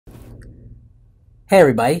Hey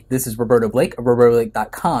everybody, this is Roberto Blake of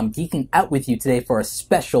RobertoBlake.com, geeking out with you today for a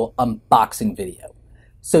special unboxing video.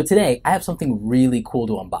 So today, I have something really cool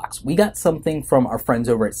to unbox. We got something from our friends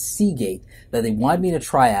over at Seagate that they wanted me to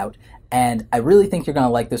try out, and I really think you're going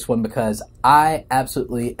to like this one because I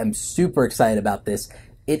absolutely am super excited about this.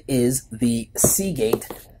 It is the Seagate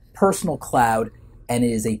Personal Cloud, and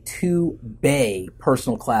it is a 2-bay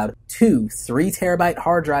personal cloud, 2 3-terabyte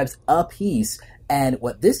hard drives apiece. And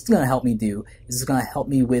what this is going to help me do is it's going to help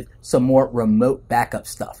me with some more remote backup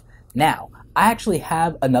stuff. Now, I actually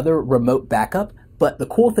have another remote backup, but the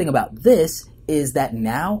cool thing about this is that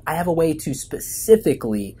now I have a way to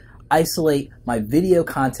specifically isolate my video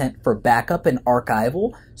content for backup and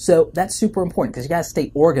archival. So that's super important because you got to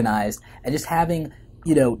stay organized, and just having,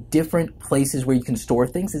 you know, different places where you can store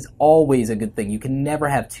things is always a good thing. You can never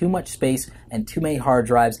have too much space and too many hard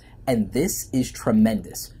drives, and this is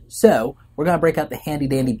tremendous. So we're going to break out the handy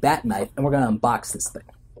dandy bat knife and we're going to unbox this thing.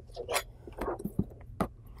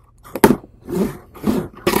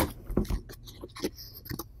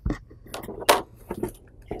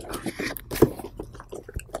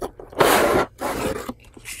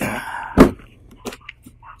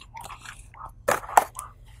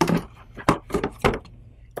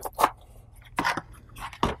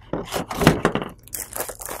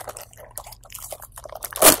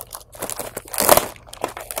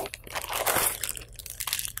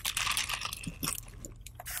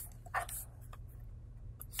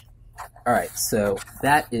 Alright, so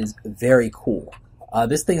that is very cool.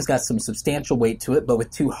 This thing's got some substantial weight to it, but with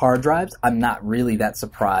 2 hard drives, I'm not really that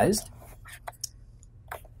surprised.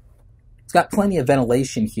 It's got plenty of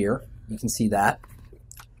ventilation here, you can see that.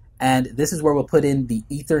 And this is where we'll put in the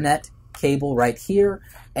Ethernet cable right here,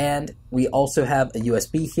 and we also have a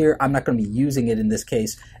USB here. I'm not going to be using it in this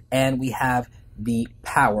case, and we have the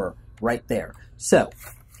power right there. So,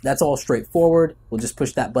 that's all straightforward. We'll just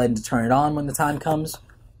push that button to turn it on when the time comes.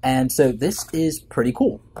 And so this is pretty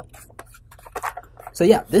cool. So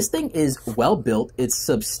yeah, this thing is well built, it's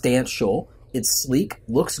substantial, it's sleek,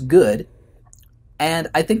 looks good, and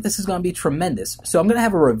I think this is going to be tremendous. So I'm going to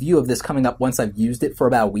have a review of this coming up once I've used it for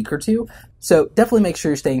about a week or two, so definitely make sure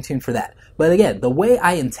you're staying tuned for that. But again, the way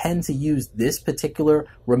I intend to use this particular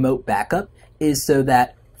remote backup is so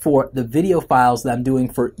that for the video files that I'm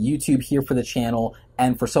doing for YouTube here for the channel,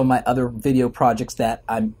 and for some of my other video projects that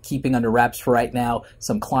I'm keeping under wraps for right now,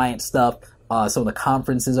 some client stuff, some of the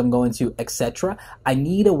conferences I'm going to, etc. I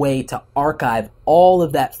need a way to archive all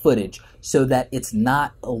of that footage so that it's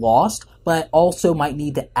not lost, but I also might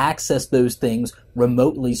need to access those things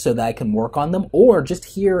remotely so that I can work on them, or just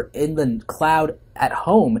here in the cloud at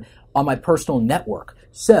home on my personal network.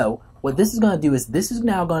 So what this is going to do is this is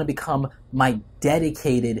now going to become my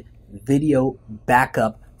dedicated video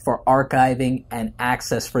backup for archiving and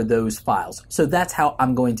access for those files. So that's how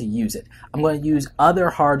I'm going to use it. I'm going to use other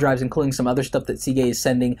hard drives, including some other stuff that Seagate is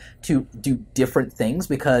sending, to do different things,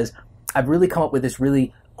 because I've really come up with this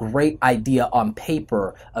really great idea on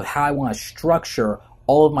paper of how I want to structure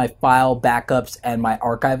all of my file backups and my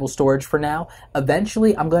archival storage for now.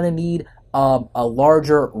 Eventually, I'm going to need a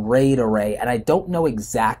larger RAID array, and I don't know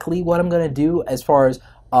exactly what I'm going to do as far as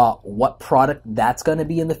what product that's going to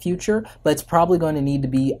be in the future, but it's probably going to need to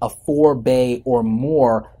be a 4-bay or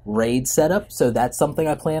more RAID setup, so that's something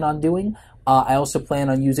I plan on doing. I also plan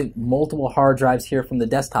on using multiple hard drives here from the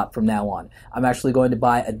desktop from now on. I'm actually going to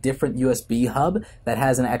buy a different USB hub that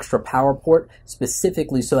has an extra power port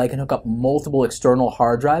specifically so I can hook up multiple external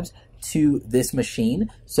hard drives to this machine,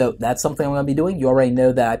 so that's something I'm going to be doing. You already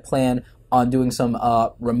know that I plan on doing some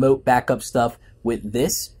remote backup stuff with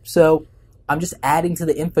this, so I'm just adding to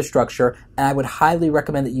the infrastructure, and I would highly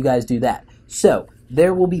recommend that you guys do that. So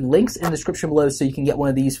there will be links in the description below so you can get one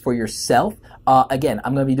of these for yourself. Again,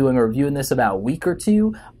 I'm going to be doing a review in this about a week or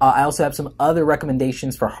two. I also have some other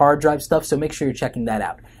recommendations for hard drive stuff, so make sure you're checking that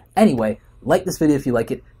out. Anyway, like this video if you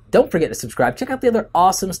like it. Don't forget to subscribe. Check out the other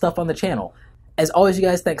awesome stuff on the channel. As always, you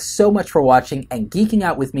guys, thanks so much for watching and geeking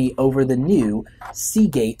out with me over the new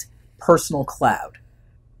Seagate Personal Cloud.